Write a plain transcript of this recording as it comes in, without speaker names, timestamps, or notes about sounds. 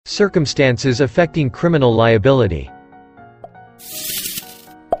Circumstances affecting criminal liability.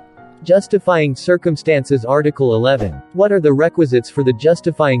 Justifying circumstances. Article 11. What are the requisites for the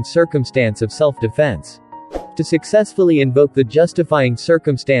justifying circumstance of self-defense? To successfully invoke the justifying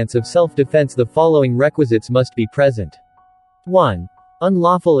circumstance of self-defense, the following requisites must be present. 1.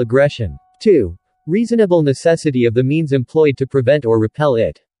 Unlawful aggression. 2. Reasonable necessity of the means employed to prevent or repel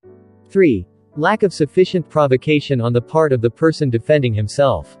it. 3. Lack of sufficient provocation on the part of the person defending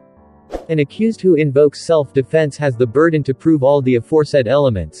himself. An accused who invokes self-defense has the burden to prove all the aforesaid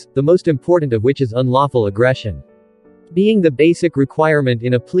elements, the most important of which is unlawful aggression. Being the basic requirement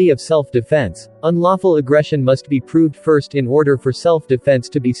in a plea of self-defense, unlawful aggression must be proved first in order for self-defense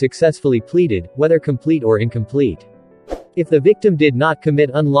to be successfully pleaded, whether complete or incomplete. If the victim did not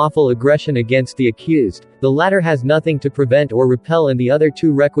commit unlawful aggression against the accused, the latter has nothing to prevent or repel, and the other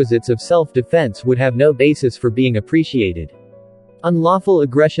two requisites of self-defense would have no basis for being appreciated. Unlawful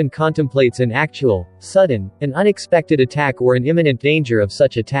aggression contemplates an actual, sudden, and unexpected attack or an imminent danger of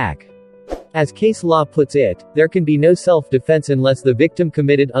such attack. As case law puts it, there can be no self-defense unless the victim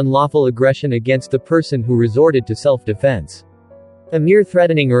committed unlawful aggression against the person who resorted to self-defense. A mere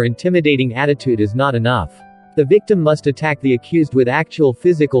threatening or intimidating attitude is not enough. The victim must attack the accused with actual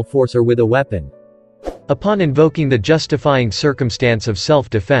physical force or with a weapon. Upon invoking the justifying circumstance of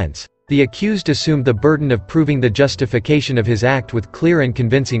self-defense, the accused assumed the burden of proving the justification of his act with clear and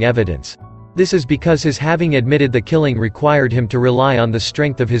convincing evidence. This is because his having admitted the killing required him to rely on the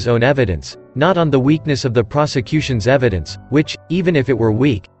strength of his own evidence, not on the weakness of the prosecution's evidence, which, even if it were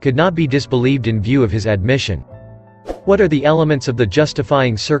weak, could not be disbelieved in view of his admission. What are the elements of the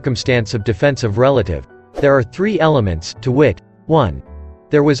justifying circumstance of defense of relative? There are three elements, to wit: 1.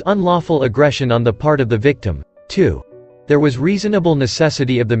 There was unlawful aggression on the part of the victim. 2. There was reasonable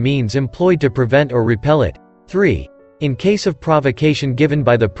necessity of the means employed to prevent or repel it. 3. In case of provocation given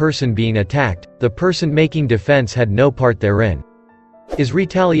by the person being attacked, the person making defense had no part therein. Is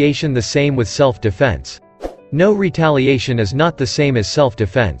retaliation the same with self-defense? No, retaliation is not the same as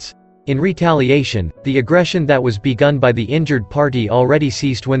self-defense. In retaliation, the aggression that was begun by the injured party already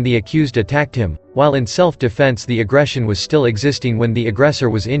ceased when the accused attacked him, while in self-defense the aggression was still existing when the aggressor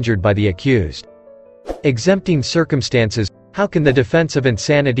was injured by the accused. Exempting circumstances. How can the defense of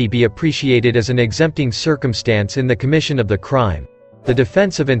insanity be appreciated as an exempting circumstance in the commission of the crime? The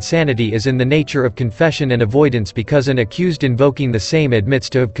defense of insanity is in the nature of confession and avoidance, because an accused invoking the same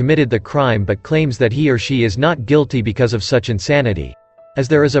admits to have committed the crime but claims that he or she is not guilty because of such insanity. As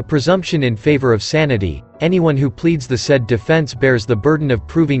there is a presumption in favor of sanity, anyone who pleads the said defense bears the burden of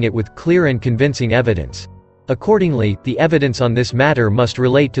proving it with clear and convincing evidence. Accordingly, the evidence on this matter must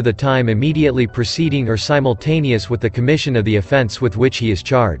relate to the time immediately preceding or simultaneous with the commission of the offense with which he is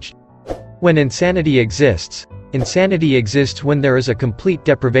charged. When insanity exists when there is a complete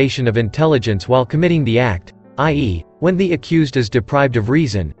deprivation of intelligence while committing the act, i.e., when the accused is deprived of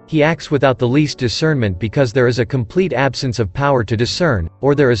reason, he acts without the least discernment because there is a complete absence of power to discern,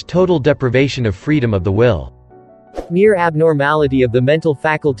 or there is total deprivation of freedom of the will. Mere abnormality of the mental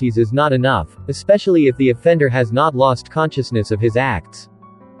faculties is not enough, especially if the offender has not lost consciousness of his acts.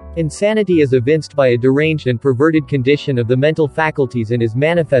 Insanity is evinced by a deranged and perverted condition of the mental faculties and is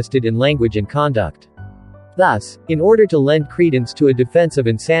manifested in language and conduct. Thus, in order to lend credence to a defense of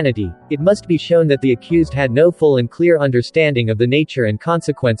insanity, it must be shown that the accused had no full and clear understanding of the nature and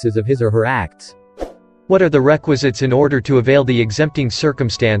consequences of his or her acts. What are the requisites in order to avail the exempting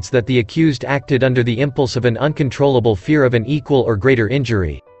circumstance? That the accused acted under the impulse of an uncontrollable fear of an equal or greater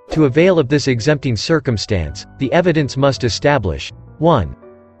injury. To avail of this exempting circumstance, the evidence must establish: 1.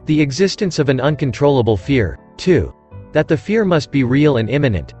 The existence of an uncontrollable fear, 2. That the fear must be real and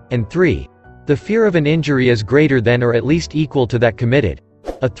imminent, and 3. The fear of an injury is greater than or at least equal to that committed.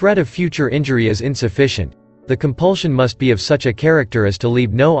 A threat of future injury is insufficient. The compulsion must be of such a character as to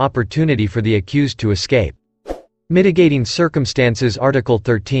leave no opportunity for the accused to escape. Mitigating circumstances. Article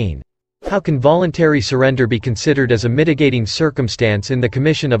 13. How can voluntary surrender be considered as a mitigating circumstance in the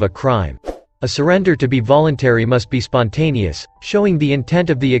commission of a crime? A surrender to be voluntary must be spontaneous, showing the intent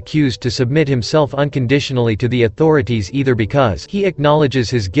of the accused to submit himself unconditionally to the authorities either because he acknowledges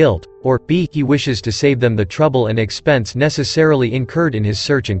his guilt, or b. he wishes to save them the trouble and expense necessarily incurred in his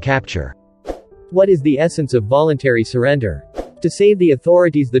search and capture. What is the essence of voluntary surrender? To save the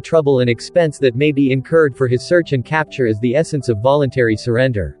authorities the trouble and expense that may be incurred for his search and capture is the essence of voluntary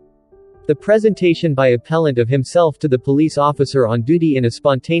surrender. The presentation by appellant of himself to the police officer on duty in a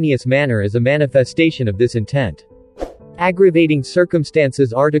spontaneous manner is a manifestation of this intent. Aggravating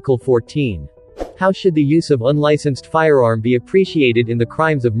circumstances. Article 14. How should the use of unlicensed firearm be appreciated in the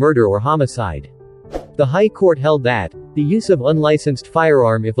crimes of murder or homicide? The High Court held that the use of unlicensed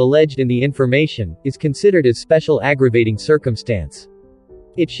firearm, if alleged in the information, is considered as special aggravating circumstance.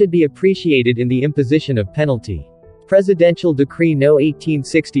 It should be appreciated in the imposition of penalty. Presidential Decree No.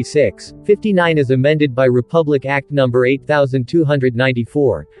 1866, 59 as amended by Republic Act No.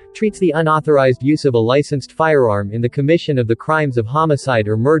 8294, treats the unauthorized use of a licensed firearm in the commission of the crimes of homicide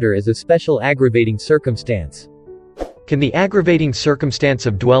or murder as a special aggravating circumstance. Can the aggravating circumstance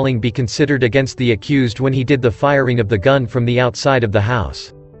of dwelling be considered against the accused when he did the firing of the gun from the outside of the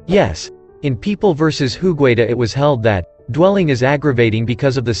house? Yes. In People v. Hugueta it was held that dwelling is aggravating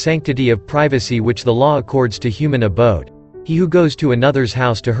because of the sanctity of privacy which the law accords to human abode. He who goes to another's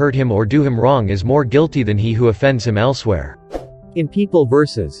house to hurt him or do him wrong is more guilty than he who offends him elsewhere. In People v.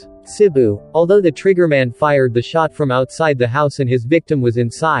 Cebu, although the triggerman fired the shot from outside the house and his victim was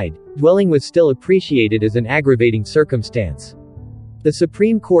inside, dwelling was still appreciated as an aggravating circumstance. The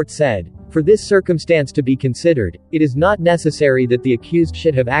Supreme Court said, for this circumstance to be considered, it is not necessary that the accused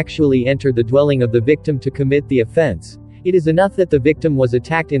should have actually entered the dwelling of the victim to commit the offense. It is enough that the victim was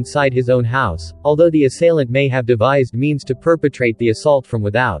attacked inside his own house, although the assailant may have devised means to perpetrate the assault from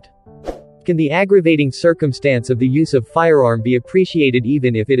without. Can the aggravating circumstance of the use of firearm be appreciated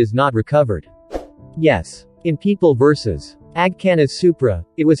even if it is not recovered? Yes. In People v. Agcanas Supra,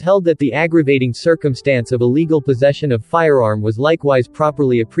 it was held that the aggravating circumstance of illegal possession of firearm was likewise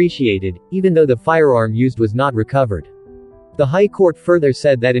properly appreciated, even though the firearm used was not recovered. The High Court further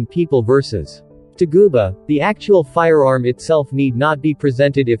said that in People v. Taguba, the actual firearm itself need not be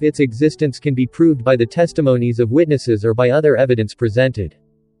presented if its existence can be proved by the testimonies of witnesses or by other evidence presented.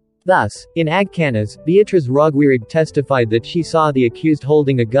 Thus, in Agcanas, Beatriz Rogwirig testified that she saw the accused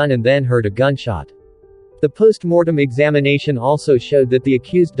holding a gun and then heard a gunshot. The post-mortem examination also showed that the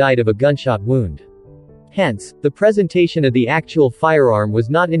accused died of a gunshot wound. Hence, the presentation of the actual firearm was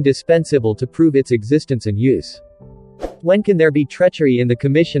not indispensable to prove its existence and use. When can there be treachery in the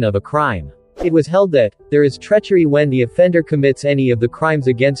commission of a crime? It was held that there is treachery when the offender commits any of the crimes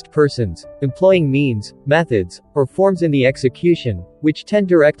against persons, employing means, methods, or forms in the execution, which tend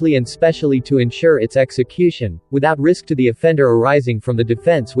directly and specially to ensure its execution, without risk to the offender arising from the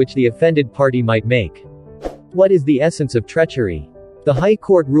defense which the offended party might make. What is the essence of treachery? The High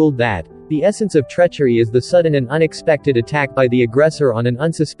Court ruled that the essence of treachery is the sudden and unexpected attack by the aggressor on an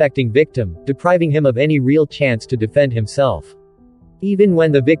unsuspecting victim, depriving him of any real chance to defend himself. Even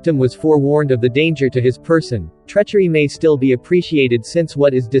when the victim was forewarned of the danger to his person, treachery may still be appreciated since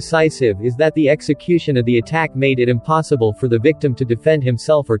what is decisive is that the execution of the attack made it impossible for the victim to defend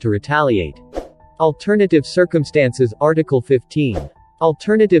himself or to retaliate. Alternative circumstances, Article 15.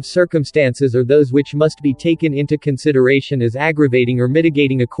 Alternative circumstances are those which must be taken into consideration as aggravating or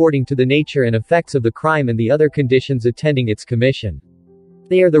mitigating according to the nature and effects of the crime and the other conditions attending its commission.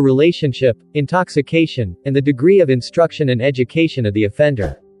 They are the relationship, intoxication, and the degree of instruction and education of the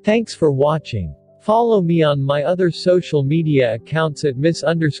offender. Thanks for watching. Follow me on my other social media accounts at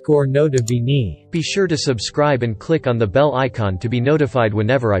Miss_Nota_Bini. Be sure to subscribe and click on the bell icon to be notified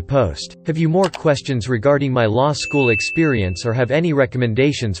whenever I post. Have you more questions regarding my law school experience or have any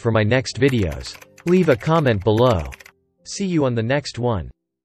recommendations for my next videos? Leave a comment below. See you on the next one.